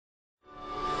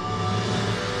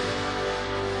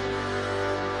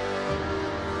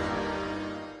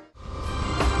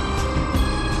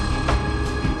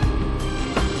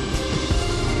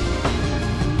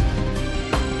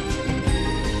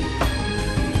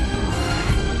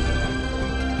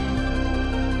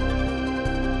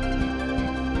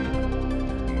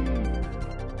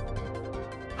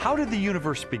How did the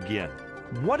universe begin?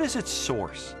 What is its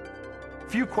source?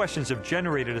 Few questions have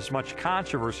generated as much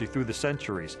controversy through the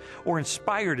centuries or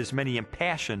inspired as many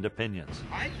impassioned opinions.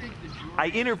 I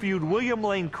interviewed William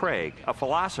Lane Craig, a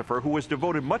philosopher who has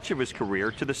devoted much of his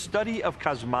career to the study of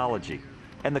cosmology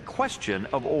and the question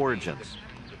of origins.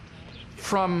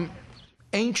 From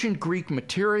ancient Greek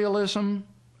materialism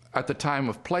at the time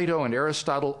of Plato and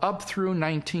Aristotle up through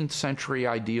 19th century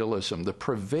idealism, the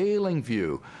prevailing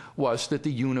view was that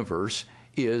the universe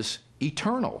is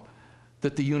eternal,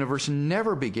 that the universe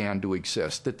never began to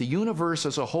exist, that the universe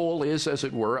as a whole is, as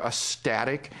it were, a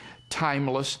static,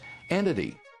 timeless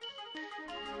entity.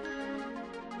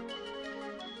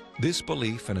 This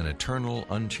belief in an eternal,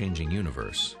 unchanging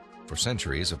universe, for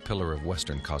centuries a pillar of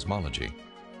Western cosmology,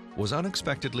 was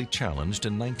unexpectedly challenged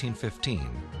in 1915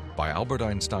 by Albert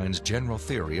Einstein's general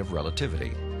theory of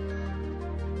relativity.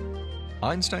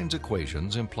 Einstein's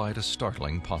equations implied a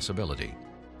startling possibility.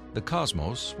 The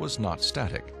cosmos was not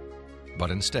static, but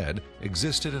instead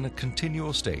existed in a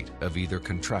continual state of either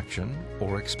contraction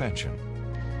or expansion.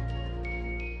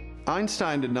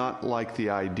 Einstein did not like the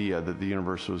idea that the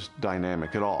universe was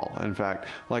dynamic at all. In fact,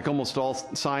 like almost all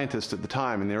scientists at the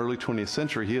time in the early 20th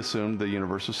century, he assumed the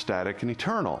universe was static and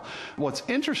eternal. What's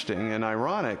interesting and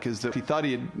ironic is that he thought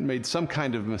he had made some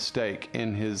kind of mistake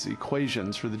in his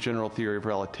equations for the general theory of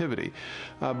relativity.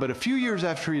 But a few years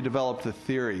after he developed the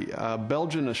theory, a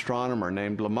Belgian astronomer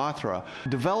named Lemaitre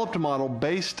developed a model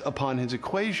based upon his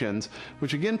equations,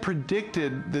 which again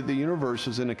predicted that the universe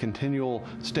was in a continual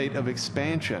state of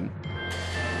expansion.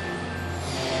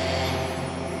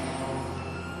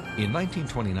 In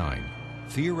 1929,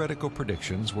 theoretical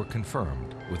predictions were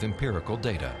confirmed with empirical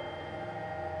data.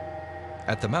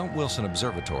 At the Mount Wilson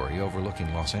Observatory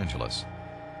overlooking Los Angeles,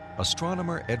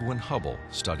 astronomer Edwin Hubble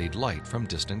studied light from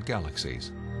distant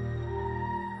galaxies.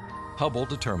 Hubble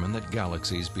determined that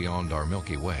galaxies beyond our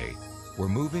Milky Way were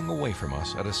moving away from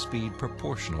us at a speed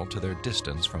proportional to their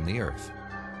distance from the Earth.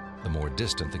 The more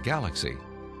distant the galaxy,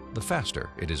 the faster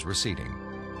it is receding.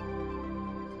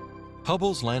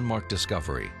 Hubble's landmark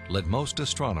discovery led most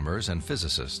astronomers and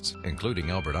physicists,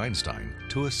 including Albert Einstein,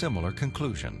 to a similar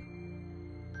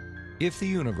conclusion. If the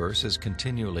universe is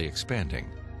continually expanding,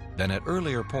 then at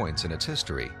earlier points in its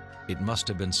history, it must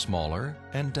have been smaller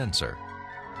and denser.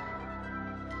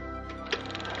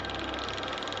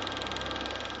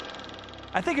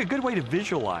 I think a good way to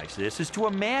visualize this is to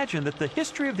imagine that the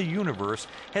history of the universe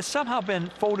has somehow been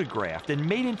photographed and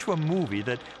made into a movie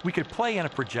that we could play on a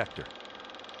projector.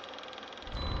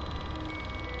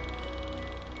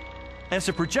 As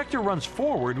the projector runs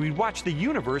forward, we watch the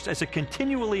universe as it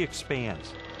continually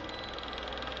expands.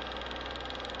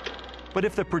 But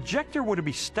if the projector were to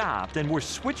be stopped and were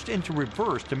switched into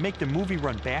reverse to make the movie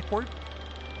run backward,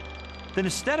 then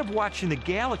instead of watching the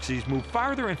galaxies move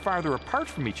farther and farther apart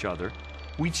from each other,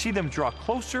 we'd see them draw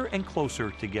closer and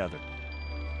closer together.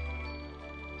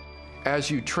 As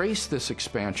you trace this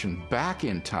expansion back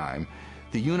in time,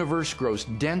 the universe grows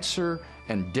denser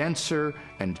and denser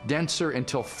and denser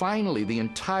until finally the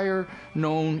entire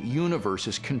known universe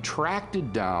is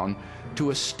contracted down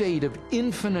to a state of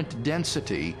infinite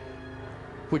density,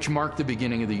 which marked the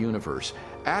beginning of the universe.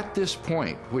 At this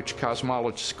point, which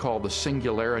cosmologists call the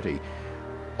singularity,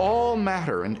 all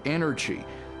matter and energy,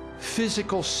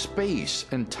 physical space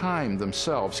and time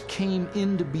themselves came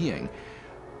into being.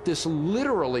 This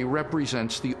literally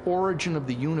represents the origin of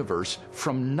the universe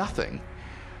from nothing.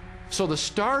 So the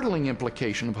startling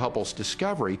implication of Hubble's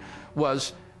discovery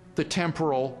was the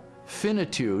temporal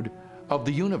finitude of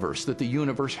the universe, that the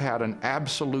universe had an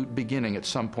absolute beginning at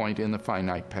some point in the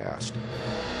finite past.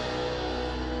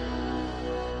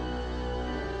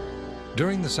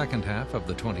 During the second half of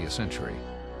the 20th century,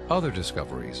 other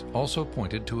discoveries also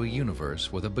pointed to a universe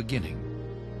with a beginning.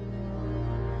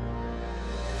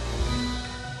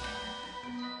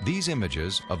 These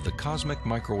images of the cosmic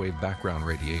microwave background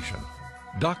radiation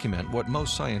document what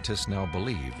most scientists now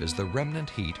believe is the remnant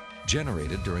heat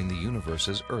generated during the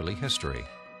universe's early history.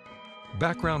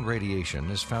 Background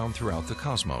radiation is found throughout the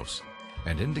cosmos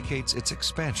and indicates its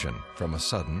expansion from a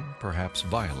sudden, perhaps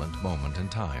violent moment in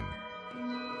time.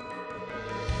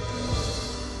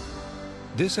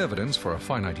 This evidence for a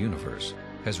finite universe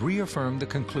has reaffirmed the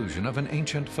conclusion of an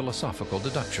ancient philosophical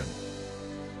deduction.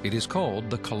 It is called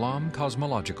the Kalam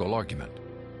cosmological argument.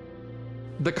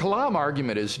 The Kalam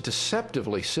argument is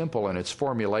deceptively simple in its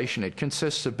formulation. It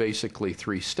consists of basically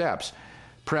three steps.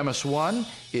 Premise one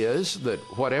is that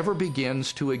whatever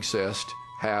begins to exist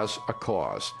has a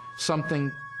cause.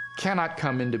 Something cannot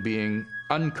come into being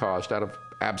uncaused out of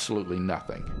absolutely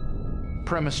nothing.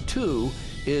 Premise two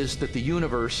is that the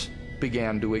universe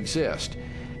began to exist.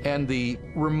 And the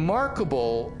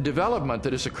remarkable development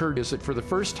that has occurred is that for the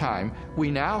first time,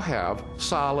 we now have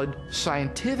solid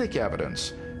scientific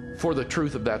evidence for the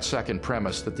truth of that second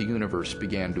premise that the universe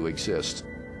began to exist.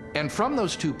 And from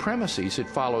those two premises, it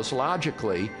follows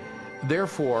logically,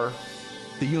 therefore,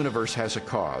 the universe has a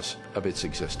cause of its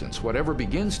existence. Whatever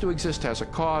begins to exist has a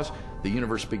cause. The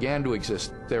universe began to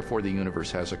exist, therefore the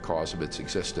universe has a cause of its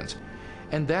existence.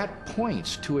 And that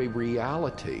points to a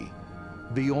reality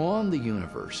beyond the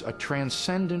universe, a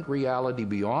transcendent reality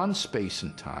beyond space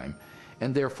and time,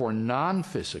 and therefore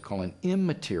non-physical and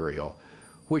immaterial,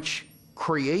 which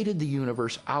created the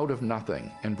universe out of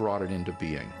nothing and brought it into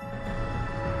being.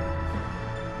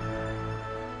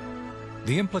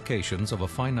 The implications of a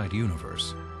finite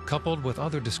universe, coupled with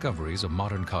other discoveries of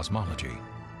modern cosmology,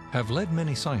 have led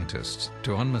many scientists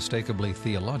to unmistakably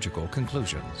theological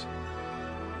conclusions.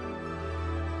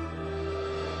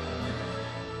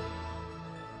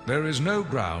 There is no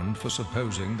ground for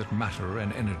supposing that matter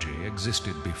and energy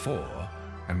existed before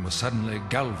and were suddenly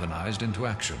galvanized into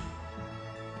action.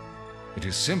 It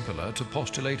is simpler to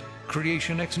postulate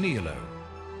creation ex nihilo,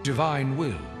 divine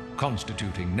will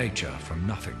constituting nature from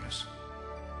nothingness.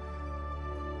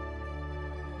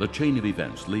 The chain of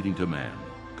events leading to man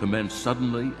commenced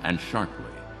suddenly and sharply,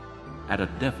 at a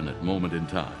definite moment in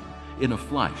time, in a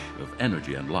flash of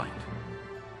energy and light.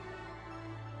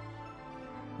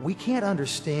 We can't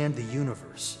understand the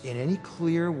universe in any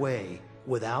clear way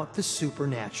without the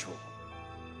supernatural.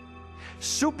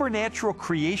 Supernatural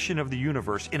creation of the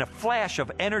universe in a flash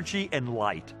of energy and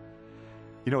light.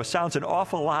 You know, it sounds an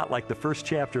awful lot like the first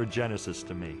chapter of Genesis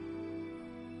to me.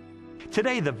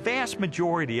 Today, the vast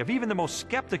majority of even the most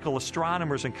skeptical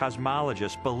astronomers and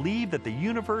cosmologists believe that the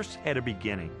universe had a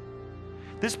beginning.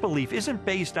 This belief isn't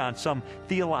based on some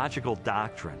theological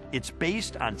doctrine. It's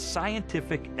based on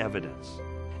scientific evidence.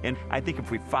 And I think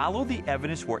if we follow the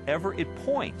evidence wherever it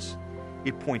points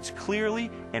clearly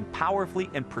and powerfully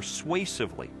and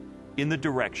persuasively in the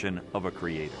direction of a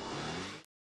creator.